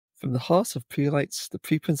From the heart of preLights, the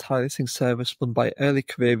preprint highlighting service run by early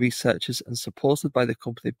career researchers and supported by the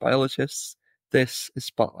Company of Biologists, this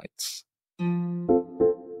is spotLights.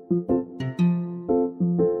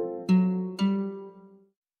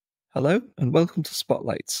 Hello and welcome to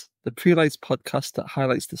spotLights, the preLights podcast that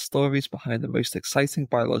highlights the stories behind the most exciting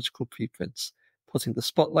biological preprints, putting the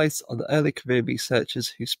spotlight on the early career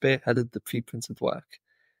researchers who spearheaded the preprinted work.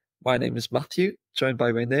 My name is Matthew, joined by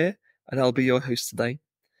Renee, and I'll be your host today.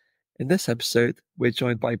 In this episode, we're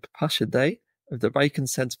joined by Bipasha Dey of the RIKEN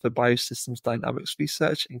Center for Biosystems Dynamics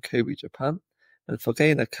Research in Kobe, Japan, and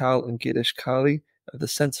Verena Kaul and Girish of the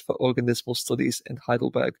Center for Organismal Studies in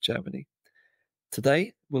Heidelberg, Germany.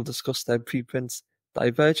 Today, we'll discuss their preprints,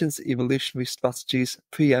 Divergent Evolutionary Strategies,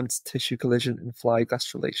 Preempt Tissue Collision in Fly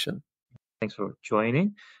Gastrulation. Thanks for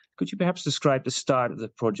joining. Could you perhaps describe the start of the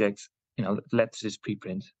project, that led to this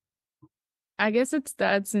preprint? I guess it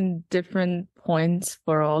starts in different points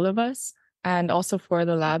for all of us and also for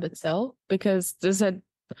the lab itself, because this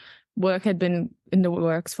work had been in the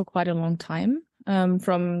works for quite a long time,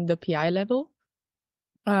 from the PI level.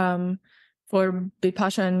 For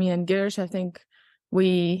Bipasha and me and Girish, I think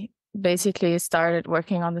we basically started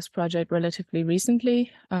working on this project relatively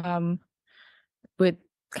recently, with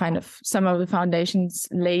kind of some of the foundations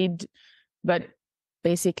laid, but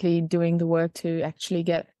basically doing the work to actually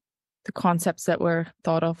get the concepts that were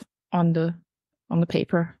thought of on the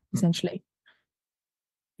paper, essentially.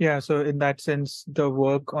 Yeah, so in that sense, the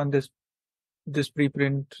work on this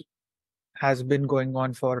preprint has been going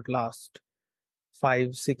on for the last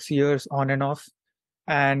 5-6 years on and off.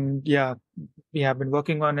 And yeah, we have been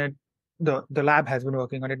working on it. The lab has been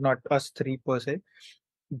working on it, not us three per se,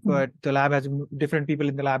 but the lab has different people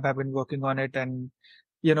in the lab have been working on it, and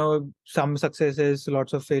some successes,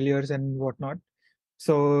 lots of failures and whatnot.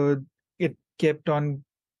 So it kept on,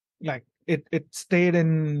 like it stayed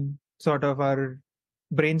in sort of our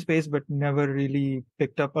brain space, but never really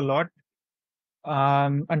picked up a lot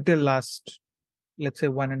until last, let's say,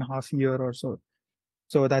 1.5 years or so.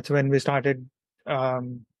 So that's when we started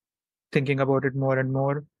thinking about it more and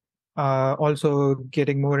more. Also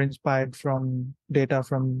getting more inspired from data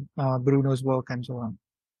from Bruno's work and so on.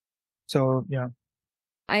 So yeah.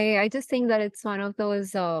 I just think that it's one of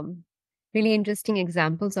those really interesting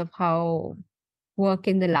examples of how work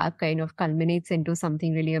in the lab kind of culminates into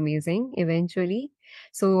something really amazing eventually.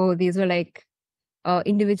 So these were like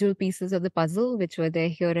individual pieces of the puzzle, which were there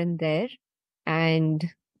here and there. And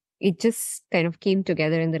it just kind of came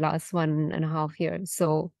together in the last 1.5 years.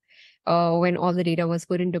 So when all the data was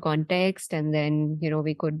put into context and then,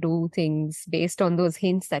 we could do things based on those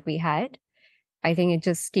hints that we had, I think it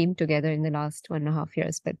just came together in the last 1.5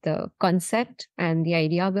 years. But the concept and the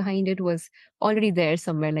idea behind it was already there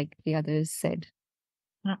somewhere, like the others said.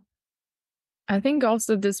 I think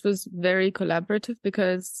also this was very collaborative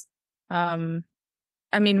because, we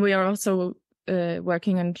are also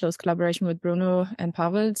working in close collaboration with Bruno and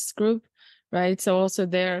Pavel's group, right? So also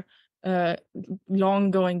there, long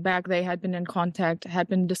going back, they had been in contact, had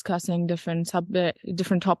been discussing different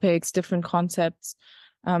topics, different concepts.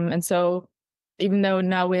 And so even though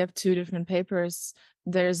now we have 2 different papers,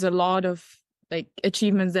 there's a lot of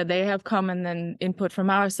achievements that they have come and then input from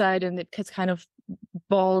our side, and it gets kind of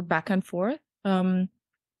balled back and forth.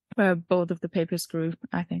 Both of the papers grew,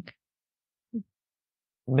 I think.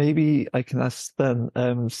 Maybe I can ask then,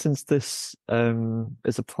 since this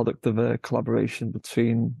is a product of a collaboration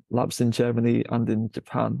between labs in Germany and in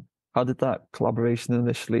Japan, how did that collaboration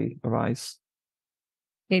initially arise?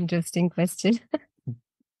 Interesting question.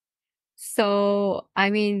 So,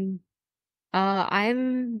 I'm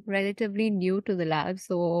relatively new to the lab.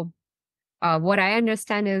 So what I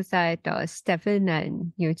understand is that Stefan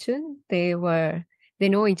and Yuchun, they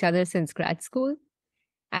know each other since grad school,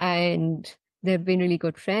 and they've been really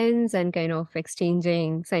good friends and kind of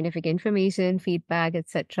exchanging scientific information, feedback,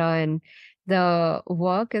 etc. And the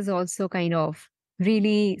work is also kind of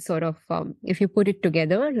really sort of, if you put it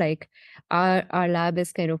together, like our lab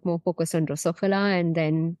is kind of more focused on Drosophila, and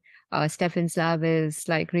then Stefan's lab is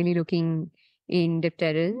like really looking in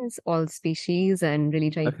dipterans, all species, and really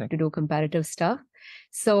trying to do comparative stuff.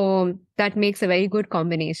 So that makes a very good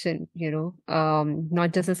combination,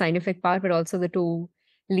 not just the scientific part, but also the two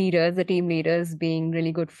leaders, the team leaders being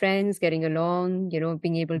really good friends, getting along,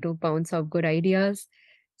 being able to bounce off good ideas.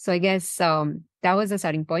 So I guess that was the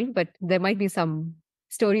starting point, but there might be some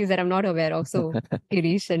stories that I'm not aware of. So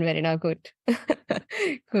Girish and Verena could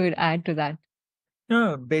add to that.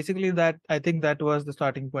 No, basically I think that was the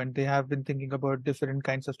starting point. They have been thinking about different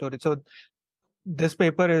kinds of stories. So this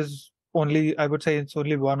paper is only, I would say it's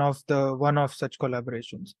only one of such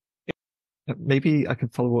collaborations. Maybe I can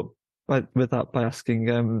follow up with that by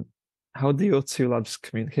asking, how do your two labs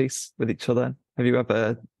communicate with each other? Have you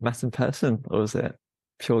ever met in person, or is it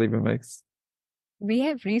purely remote? We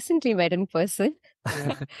have recently met in person.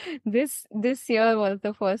 Yeah. This year was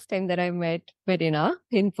the first time that I met Verena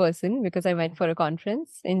in person because I went for a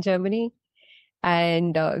conference in Germany.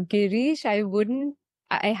 And Girish,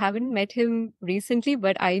 I haven't met him recently,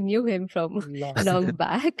 but I knew him from long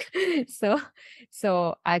back.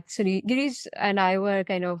 So actually, Girish and I were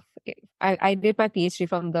kind of, I did my PhD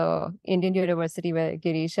from the Indian University where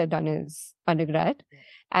Girish had done his undergrad.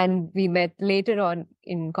 And we met later on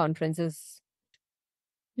in conferences.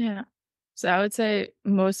 Yeah. So I would say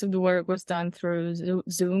most of the work was done through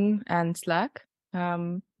Zoom and Slack.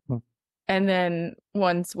 And then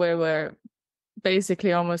once we were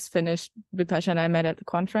basically almost finished, Bipasha and I met at the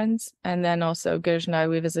conference. And then also Girish and I,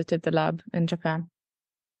 we visited the lab in Japan.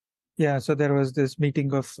 Yeah, so there was this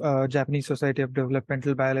meeting of Japanese Society of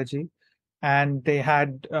Developmental Biology, and they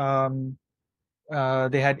had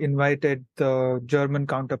invited the German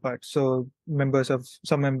counterparts, so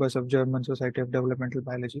some members of German Society of Developmental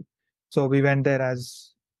Biology. So we went there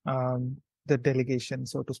as the delegation,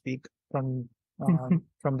 so to speak, from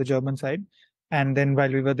the German side. And then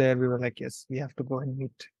while we were there, we were like, yes, we have to go and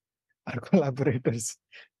meet our collaborators.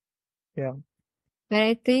 Yeah. But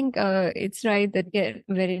I think it's right that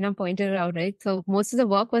Verena pointed out, right? So most of the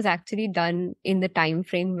work was actually done in the time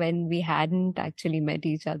frame when we hadn't actually met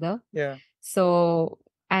each other. Yeah. So,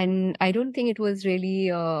 and I don't think it was really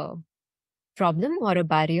a problem or a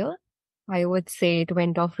barrier. I would say it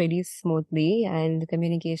went off really smoothly and the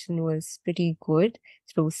communication was pretty good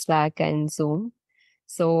through Slack and Zoom.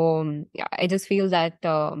 So I just feel that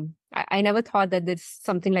I never thought that there's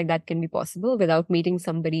something like that can be possible without meeting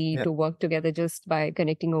somebody to work together just by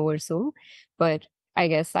connecting over Zoom. But I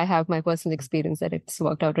guess I have my personal experience that it's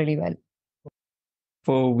worked out really well.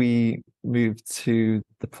 Before we move to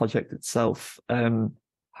the project itself,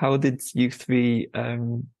 how did you three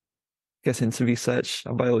get into research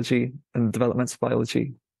on biology and developmental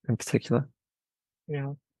biology in particular?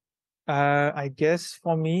 Yeah. I guess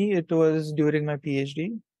for me, it was during my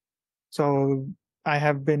PhD. So I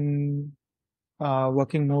have been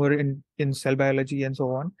working more in cell biology and so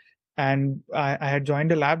on. And I had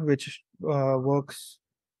joined a lab which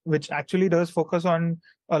actually does focus on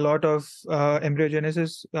a lot of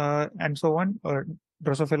embryogenesis and so on, or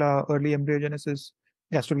Drosophila early embryogenesis,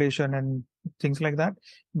 gastrulation and things like that.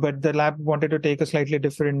 But the lab wanted to take a slightly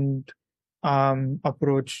different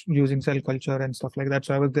approach using cell culture and stuff like that.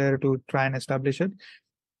 So I was there to try and establish it,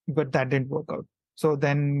 but that didn't work out. So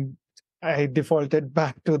then I defaulted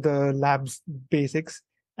back to the lab's basics.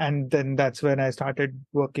 And then that's when I started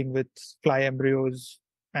working with fly embryos.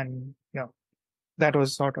 And that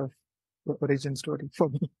was sort of the origin story for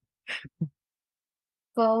me.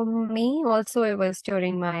 For me, also, it was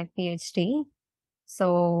during my PhD.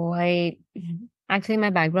 So my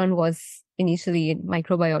background was initially in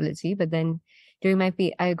microbiology, but then during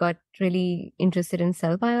I got really interested in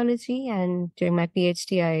cell biology. And during my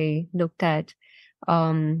PhD, I looked at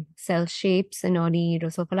cell shapes in early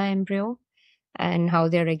Drosophila embryo and how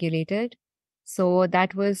they're regulated. So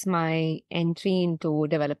that was my entry into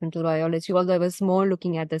developmental biology, although I was more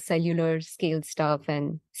looking at the cellular scale stuff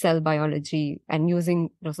and cell biology and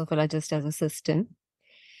using Drosophila just as a system.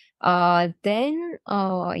 Then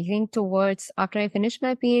I think after I finished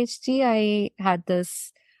my PhD, I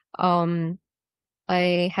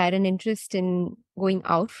had an interest in going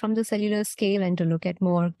out from the cellular scale and to look at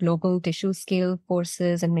more global tissue scale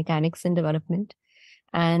forces and mechanics in development.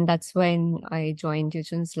 And that's when I joined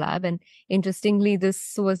Eugen's lab. And interestingly,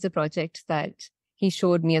 this was the project that he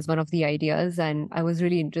showed me as one of the ideas, and I was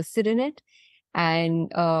really interested in it.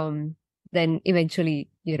 And then eventually,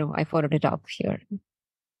 I followed it up here.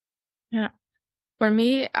 Yeah. For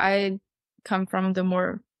me, I come from the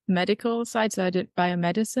more medical side, so I did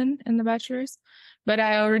biomedicine in the bachelor's, but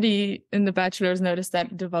I already in the bachelor's noticed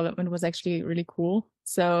that development was actually really cool.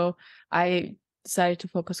 So I decided to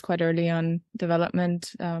focus quite early on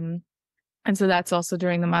development. And so that's also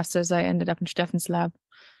during the master's, I ended up in Steffen's lab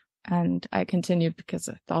and I continued because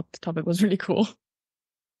I thought the topic was really cool.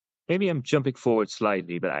 Maybe I'm jumping forward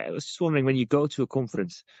slightly, but I was just wondering, when you go to a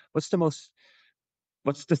conference, what's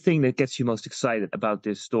the thing that gets you most excited about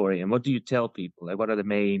this story? And what do you tell people? Like, what are the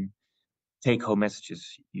main take-home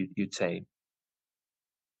messages you'd say?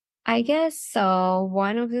 I guess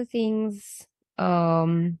one of the things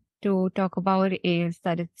to talk about is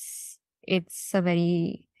that it's a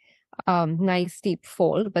very nice steep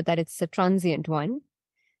fall, but that it's a transient one.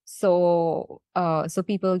 So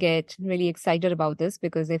people get really excited about this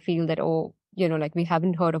because they feel that, like we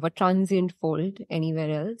haven't heard of a transient fold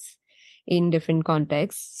anywhere else in different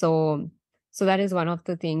contexts. So that is one of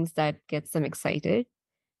the things that gets them excited.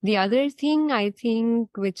 The other thing I think,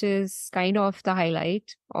 which is kind of the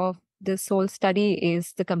highlight of this whole study,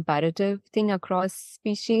 is the comparative thing across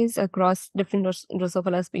species, across different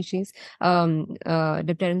Drosophila species,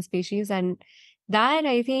 dipteran species. And that,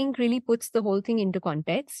 I think, really puts the whole thing into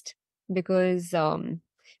context, because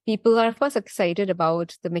people are first excited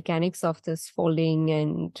about the mechanics of this folding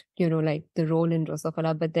and, like the role in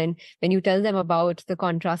Drosophila. But then when you tell them about the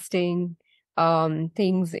contrasting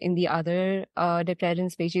things in the other dipteran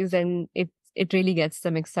species, then it really gets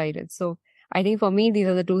them excited. So I think for me, these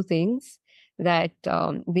are the two things that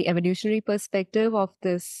the evolutionary perspective of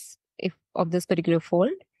this particular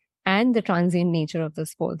fold and the transient nature of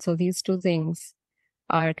this fold. So these two things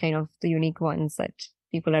are kind of the unique ones that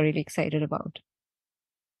people are really excited about.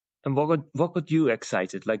 And what got you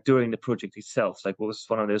excited, like during the project itself? Like, what was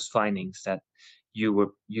one of those findings that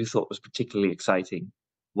you thought was particularly exciting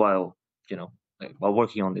while while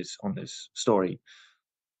working on this story?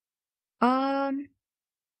 There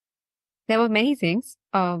were many things.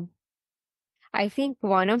 I think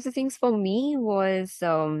one of the things for me was,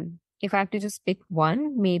 if I have to just pick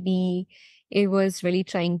one, maybe it was really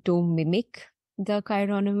trying to mimic the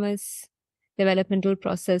chironomous developmental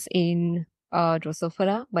process in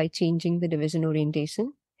Drosophila by changing the division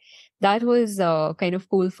orientation. That was kind of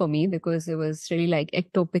cool for me, because it was really like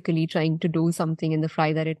ectopically trying to do something in the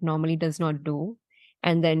fly that it normally does not do,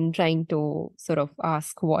 and then trying to sort of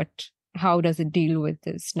ask how does it deal with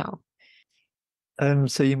this now?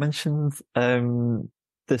 So you mentioned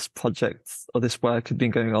this project or this work had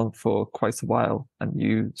been going on for quite a while, and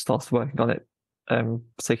you started working on it,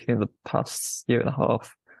 particularly in the past year and a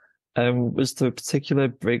half. Was there a particular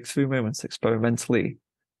breakthrough moment experimentally?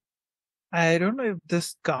 I don't know if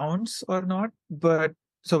this counts or not, but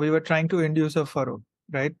so we were trying to induce a furrow,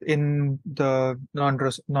 right, in the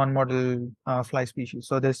non-model fly species.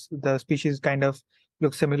 So the species kind of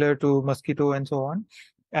looks similar to mosquito and so on,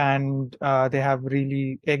 and they have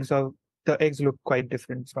really the eggs look quite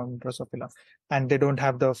different from Drosophila, and they don't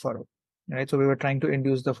have the furrow, right? So we were trying to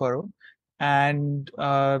induce the furrow, and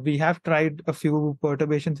we have tried a few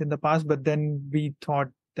perturbations in the past, but then we thought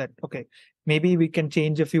that, okay, maybe we can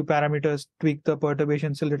change a few parameters, tweak the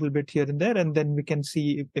perturbations a little bit here and there, and then we can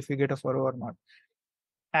see if we get a furrow or not.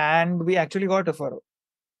 And we actually got a furrow.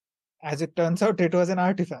 As it turns out, it was an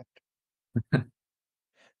artifact.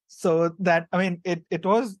 So that, I mean, it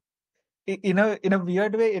was, in a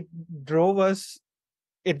weird way,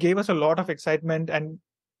 it gave us a lot of excitement and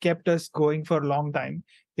kept us going for a long time.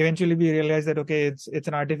 Eventually we realized that, okay, it's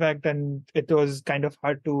an artifact, and it was kind of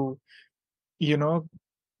hard to,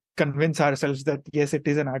 convince ourselves that yes, it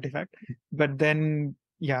is an artifact. But then,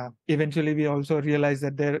 yeah, eventually we also realized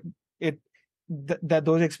that that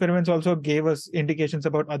those experiments also gave us indications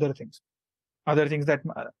about other things that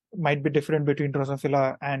might be different between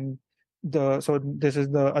Drosophila and so this is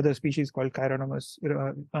the other species called Chironomus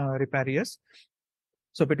riparius.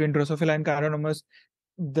 So between Drosophila and Chironomus,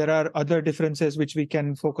 there are other differences which we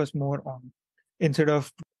can focus more on instead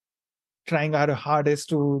of trying our hardest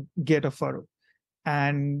to get a furrow.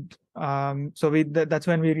 And so that's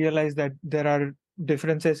when we realized that there are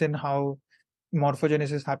differences in how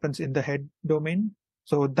morphogenesis happens in the head domain.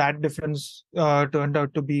 So that difference turned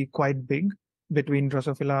out to be quite big between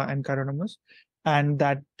Drosophila and Chironomus. And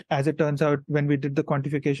that, as it turns out, when we did the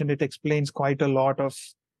quantification, it explains quite a lot of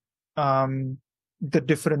the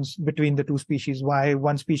difference between the two species, why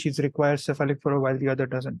one species requires cephalic furrow while the other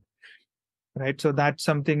doesn't. Right. So that's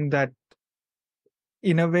something that,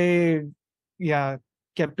 in a way,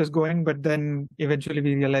 kept us going. But then eventually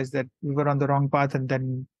we realized that we were on the wrong path, and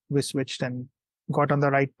then we switched and got on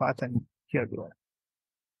the right path, and here we are.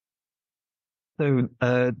 So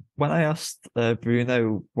when I asked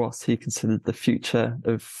Bruno what he considered the future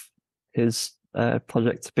of his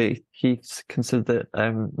project to be, he considered it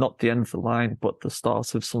not the end of the line, but the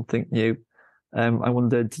start of something new. I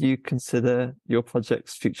wonder, do you consider your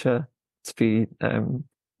project's future to be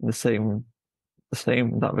the same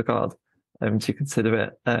in that regard? Do you consider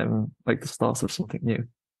it like the start of something new?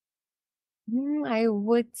 I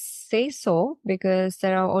would say so, because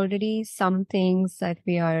there are already some things that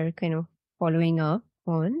we are kind of following up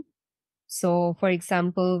on. So, for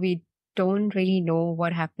example, we don't really know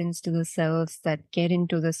what happens to the cells that get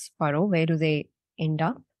into this furrow. Where do they end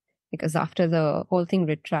up? Because after the whole thing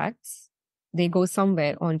retracts, they go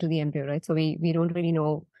somewhere onto the embryo, right? So we don't really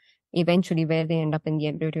know eventually where they end up in the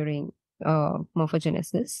embryo during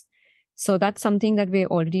morphogenesis. So that's something that we're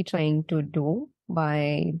already trying to do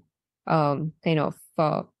by kind of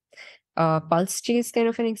pulse chase kind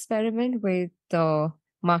of an experiment with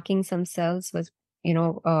marking some cells with,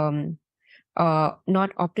 not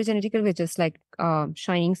optogenetical, which is like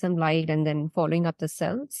shining some light and then following up the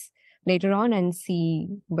cells later on and see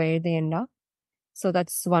where they end up. So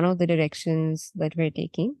that's one of the directions that we're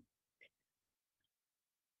taking.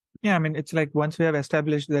 Yeah, I mean, it's like once we have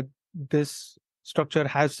established that this structure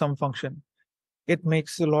has some function, it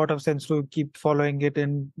makes a lot of sense to keep following it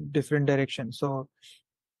in different directions. So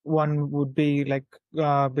one would be like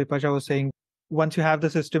Bipasha was saying, once you have the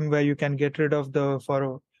system where you can get rid of the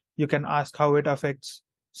furrow, you can ask how it affects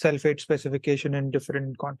cell fate specification in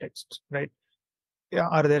different contexts, right? Yeah,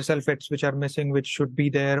 are there cell fates which are missing, which should be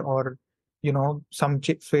there, or some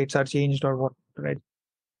fates are changed or what, right?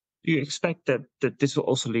 Do you expect that this will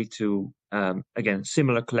also lead to again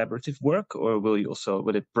similar collaborative work, or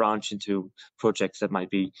will it branch into projects that might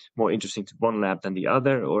be more interesting to one lab than the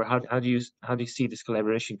other, or how do you see this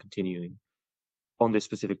collaboration continuing on this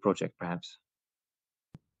specific project, perhaps?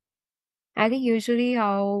 I think usually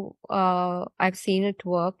how I've seen it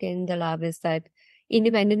work in the lab is that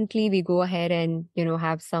independently we go ahead and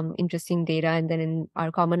have some interesting data, and then in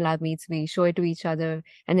our common lab meets we show it to each other,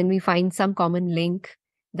 and then we find some common link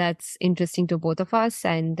that's interesting to both of us,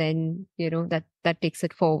 and then that takes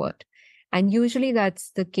it forward. And usually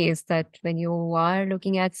that's the case, that when you are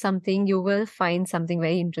looking at something, you will find something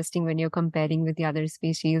very interesting when you're comparing with the other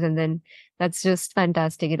species, and then that's just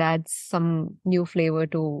fantastic. It adds some new flavor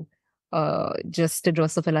to just a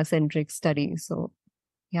Drosophila-centric study. So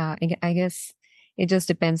yeah, I guess it just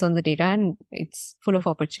depends on the data, and it's full of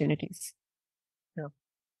opportunities. Yeah.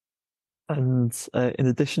 And in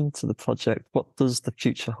addition to the project, what does the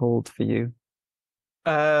future hold for you?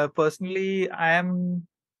 Personally, I'm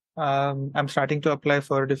starting to apply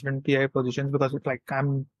for different PI positions because it's like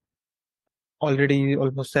I'm already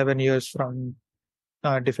almost 7 years from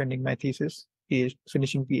defending my thesis,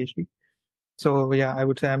 finishing PhD. So yeah, I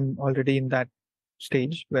would say I'm already in that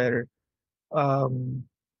stage where I'm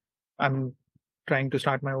trying to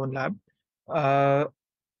start my own lab.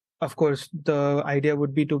 Of course, the idea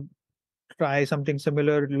would be to try something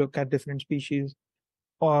similar, look at different species.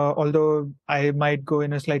 Although I might go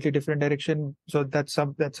in a slightly different direction. So that's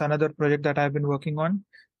another project that I've been working on,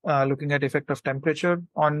 looking at effect of temperature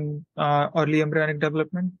on early embryonic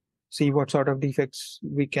development, see what sort of defects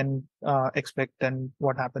we can expect and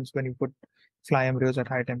what happens when you put fly embryos at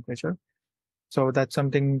high temperature. So that's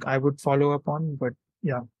something I would follow up on. But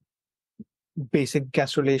yeah, basic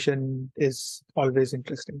gastrulation is always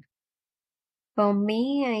interesting. For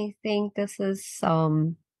me, I think this is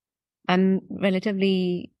I'm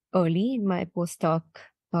relatively early in my postdoc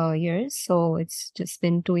years, so it's just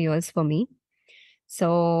been 2 years for me.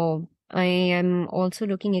 So I am also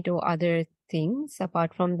looking into other things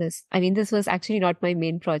apart from this. I mean, this was actually not my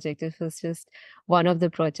main project. This was just one of the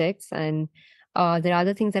projects. And there are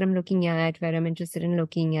other things that I'm looking at where I'm interested in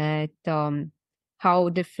looking at how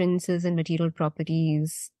differences in material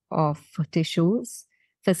properties of tissues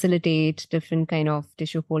facilitate different kind of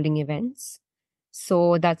tissue folding events.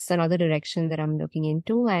 So that's another direction that I'm looking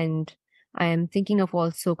into. And I am thinking of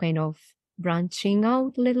also kind of branching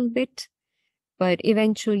out a little bit, but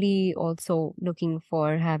eventually also looking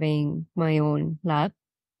for having my own lab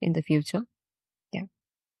in the future. Yeah.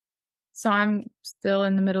 So I'm still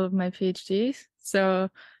in the middle of my PhD. So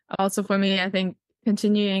also for me, I think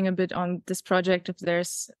continuing a bit on this project, if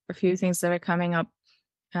there's a few things that are coming up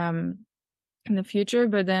in the future,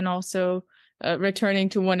 but then also returning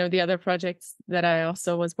to one of the other projects that I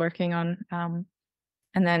also was working on. And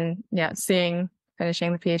then, finishing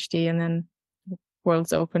the PhD and then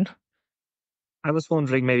world's open. I was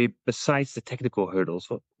wondering, maybe besides the technical hurdles,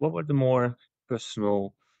 what were the more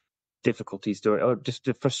personal difficulties or just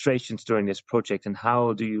the frustrations during this project, and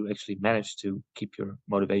how do you actually manage to keep your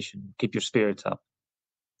motivation, keep your spirits up?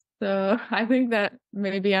 So I think that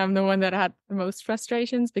maybe I'm the one that had the most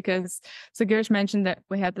frustrations, because Girish mentioned that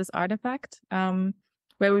we had this artifact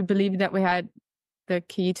where we believed that we had the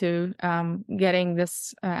key to getting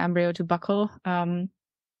this embryo to buckle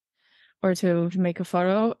or to make a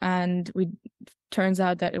furrow, and turns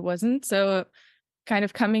out that it wasn't. So kind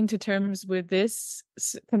of coming to terms with this,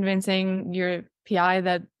 convincing your PI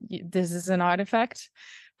that this is an artifact,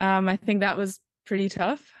 I think that was pretty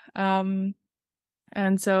tough.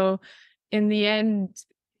 And so in the end,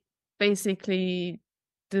 basically,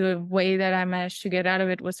 the way that I managed to get out of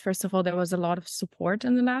it was, first of all, there was a lot of support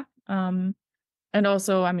in the lab. And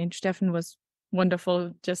also, I mean, Stefan was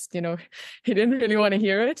wonderful. Just, he didn't really want to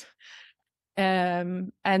hear it.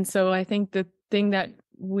 And so I think the thing that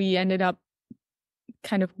we ended up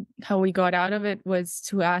kind of how we got out of it was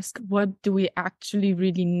to ask, what do we actually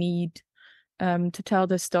really need to tell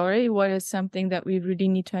the story? What is something that we really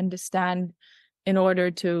need to understand in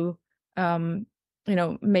order to,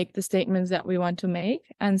 make the statements that we want to make?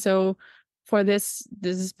 And so for this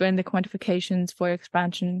is when the quantifications for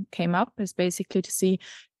expansion came up, is basically to see,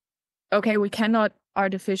 okay, we cannot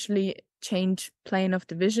artificially change plane of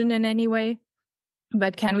division in any way,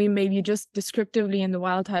 but can we maybe just descriptively in the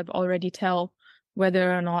wild type already tell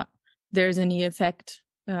whether or not there's any effect,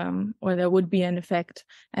 or there would be an effect,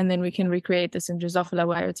 and then we can recreate this in Drosophila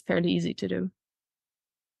where it's fairly easy to do.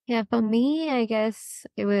 Yeah, for me, I guess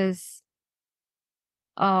it was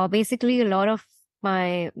basically a lot of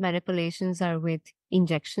my manipulations are with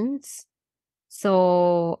injections.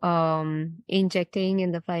 So injecting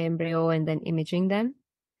in the fly embryo and then imaging them.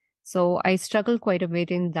 So I struggled quite a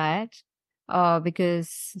bit in that because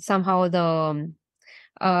somehow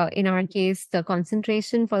in our case, the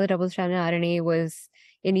concentration for the double-stranded RNA was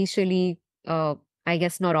initially, I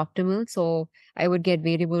guess, not optimal. So I would get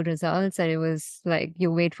variable results, and it was like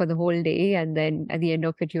you wait for the whole day, and then at the end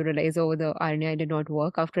of it, you realize, oh, the RNA did not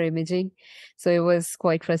work after imaging. So it was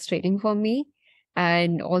quite frustrating for me.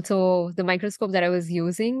 And also the microscope that I was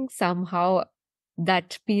using, somehow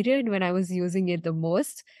that period when I was using it the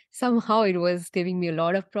most, somehow it was giving me a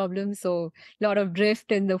lot of problems. So a lot of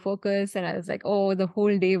drift in the focus. And I was like, oh, the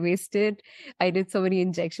whole day wasted. I did so many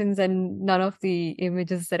injections and none of the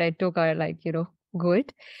images that I took are like,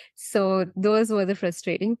 good. So those were the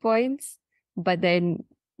frustrating points. But then,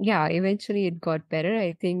 yeah, eventually it got better.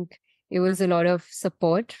 I think it was a lot of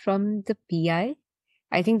support from the PI.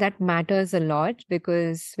 I think that matters a lot,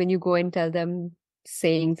 because when you go and tell them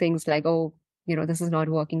saying things like, oh, this is not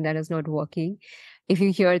working, that is not working. If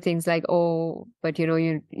you hear things like, oh, but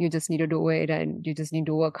you just need to do it and you just need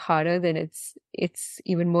to work harder, then it's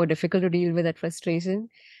even more difficult to deal with that frustration.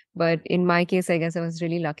 But in my case, I guess I was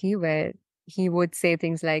really lucky where he would say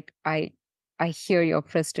things like, I hear your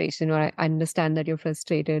frustration, or I understand that you're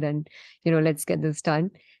frustrated, and let's get this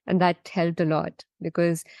done. And that helped a lot,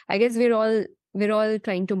 because I guess we're all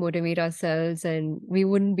trying to motivate ourselves, and we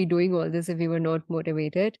wouldn't be doing all this if we were not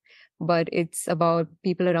motivated. But it's about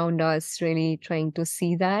people around us really trying to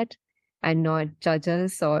see that and not judge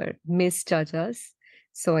us or misjudge us.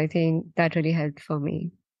 So I think that really helped for me.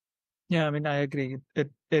 Yeah, I mean, I agree.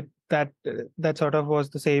 That sort of was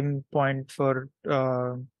the same point for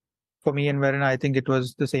me and Verena. I think it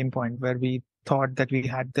was the same point where we thought that we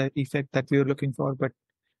had the effect that we were looking for, but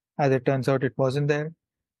as it turns out, it wasn't there.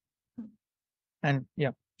 And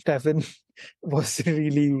yeah, Stefan was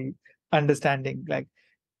really understanding. Like,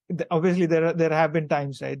 obviously, there have been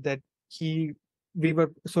times, right, that we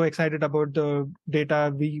were so excited about the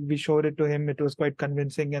data, we showed it to him, it was quite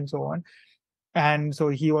convincing and so on. And so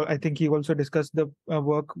I think he also discussed the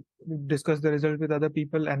discussed the result with other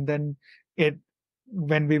people, and then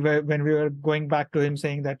when we were going back to him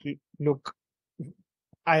saying that, look,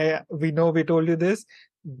 we know we told you this,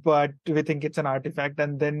 but we think it's an artifact,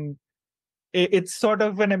 and then it's sort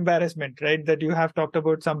of an embarrassment, right, that you have talked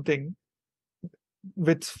about something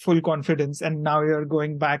with full confidence, and now you're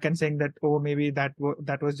going back and saying that, oh, maybe that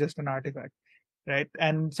was just an artifact, right?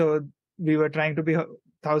 And so we were trying to be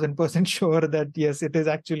 1,000% sure that yes, it is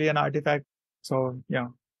actually an artifact. So yeah,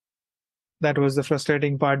 that was the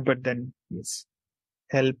frustrating part, but then yes,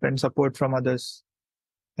 help and support from others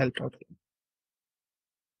helped out.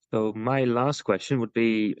 So my last question would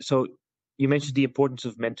be, so you mentioned the importance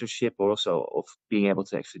of mentorship, or also of being able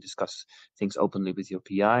to actually discuss things openly with your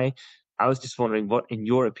PI. I was just wondering what, in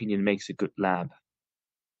your opinion, makes a good lab?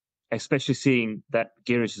 Especially seeing that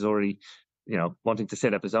Girish is already, wanting to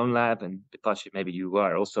set up his own lab, and Bipasha, maybe you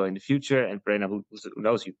are also in the future, and Verena, who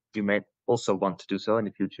knows, you may also want to do so in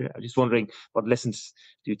the future. I'm just wondering, what lessons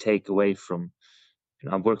do you take away from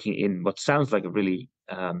working in what sounds like a really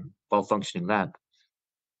well-functioning lab?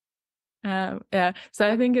 Yeah, so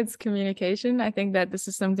I think it's communication. I think that this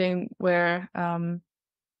is something where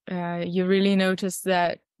you really notice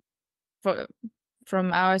that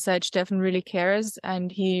from our side, Stefan really cares,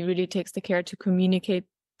 and he really takes the care to communicate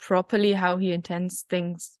properly how he intends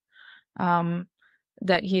things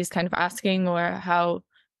that he's kind of asking, or how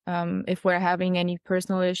if we're having any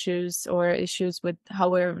personal issues or issues with how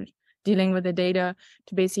we're dealing with the data,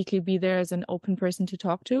 to basically be there as an open person to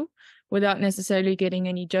talk to without necessarily getting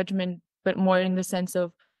any judgment, but more in the sense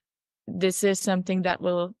of, this is something that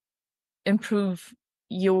will improve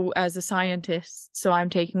you as a scientist, so I'm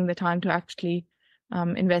taking the time to actually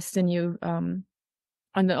invest in you,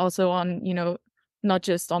 and also on, not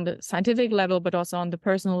just on the scientific level, but also on the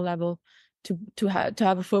personal level, to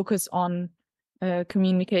have a focus on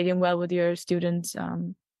communicating well with your students.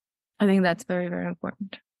 I think that's very, very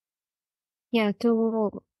important. Yeah,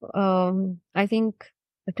 I think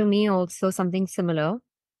to me also something similar.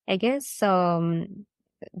 I guess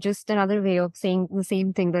just another way of saying the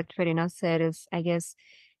same thing that Verena said is, I guess,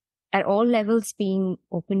 at all levels being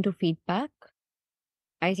open to feedback.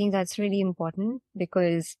 I think that's really important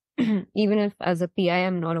because even if as a PI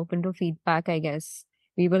I'm not open to feedback, I guess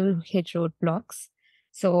we will hit roadblocks.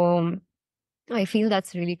 So I feel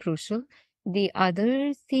that's really crucial. The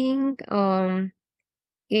other thing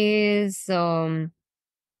is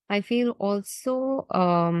I feel also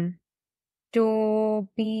to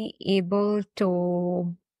be able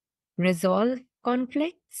to resolve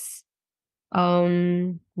conflicts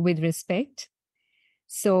with respect.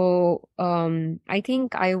 So I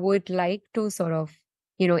think I would like to sort of,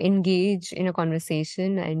 engage in a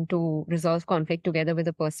conversation and to resolve conflict together with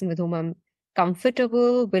a person with whom I'm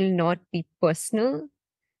comfortable, will not be personally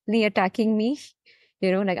attacking me.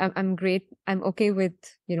 Like I'm great. I'm okay with,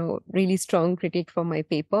 really strong critique for my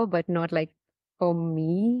paper, but not like for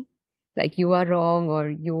me, like you are wrong or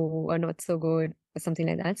you are not so good or something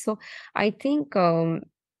like that. So I think, to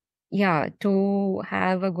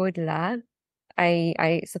have a good lab,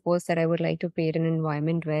 I suppose that I would like to create an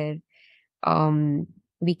environment where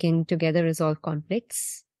we can together resolve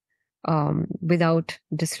conflicts without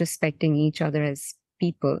disrespecting each other as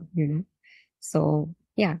people, So,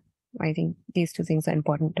 yeah, I think these two things are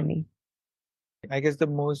important to me. I guess the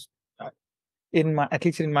most, at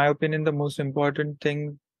least in my opinion, the most important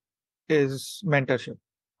thing is mentorship.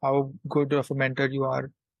 How good of a mentor you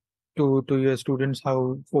are to your students,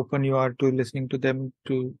 how open you are to listening to them,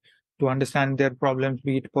 to understand their problems,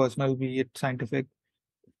 be it personal, be it scientific,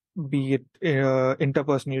 be it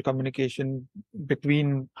interpersonal communication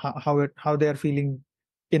between how they are feeling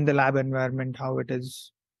in the lab environment, how it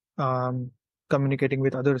is communicating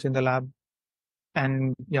with others in the lab,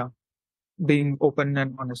 and being open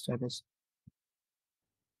and honest, I guess.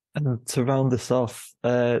 And to round this off,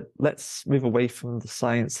 let's move away from the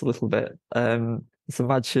science a little bit. Let's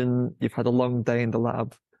imagine you've had a long day in the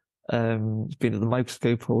lab, you've been at the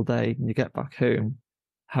microscope all day, and you get back home.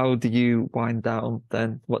 How do you wind down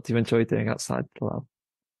then? What do you enjoy doing outside the lab?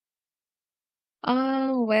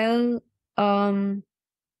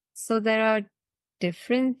 So there are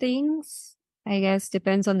different things, I guess,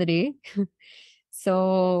 depends on the day.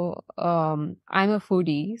 So I'm a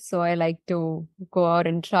foodie, so I like to go out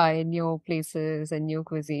and try new places and new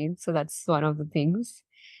cuisine. So that's one of the things.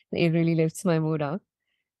 It really lifts my mood up.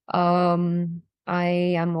 I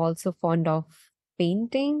am also fond of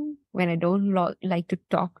painting when I don't like to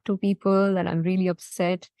talk to people and I'm really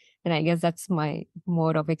upset. And I guess that's my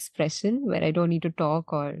mode of expression where I don't need to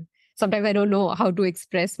talk, or sometimes I don't know how to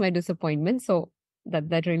express my disappointment. So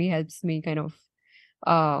that really helps me kind of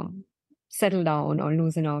settle down or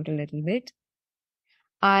loosen out a little bit.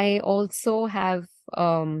 I also have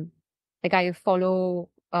I follow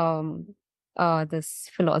this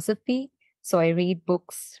philosophy. So I read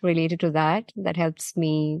books related to that. That helps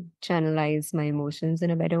me channelize my emotions in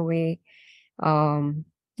a better way.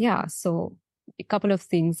 So a couple of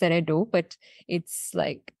things that I do, but it's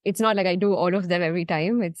not like I do all of them every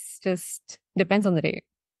time. It's just depends on the day.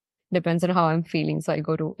 Depends on how I'm feeling. So I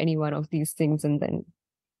go to any one of these things and then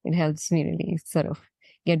it helps me really sort of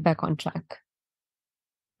get back on track.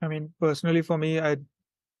 I mean, personally for me,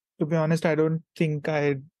 to be honest, I don't think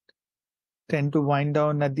I tend to wind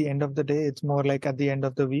down at the end of the day. It's more like at the end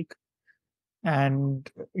of the week. And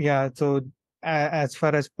so as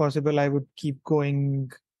far as possible, I would keep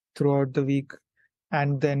going throughout the week.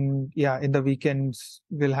 And then, in the weekends,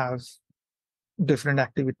 we'll have different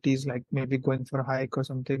activities, like maybe going for a hike or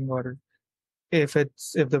something, or if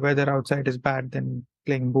the weather outside is bad, then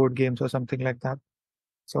playing board games or something like that.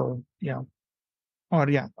 So,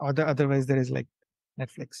 otherwise there is like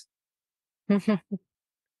Netflix.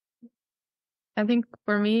 I think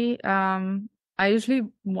for me, I usually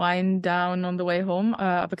wind down on the way home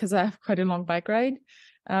because I have quite a long bike ride.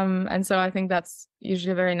 And so I think that's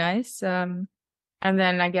usually very nice. And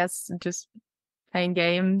then I guess just playing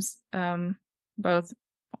games, both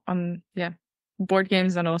on board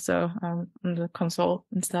games and also on the console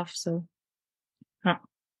and stuff. So,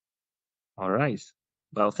 All right.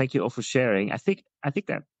 Well, thank you all for sharing. I think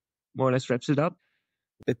that more or less wraps it up.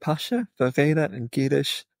 Bipasha, Verena, and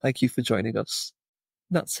Girish, thank you for joining us.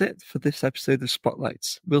 That's it for this episode of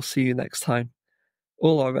Spotlights. We'll see you next time.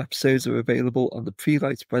 All our episodes are available on the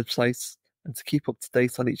preLights website, and to keep up to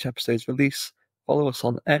date on each episode's release, follow us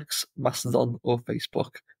on X, Mastodon, or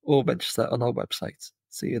Facebook, or register on our website.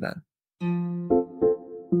 See you then.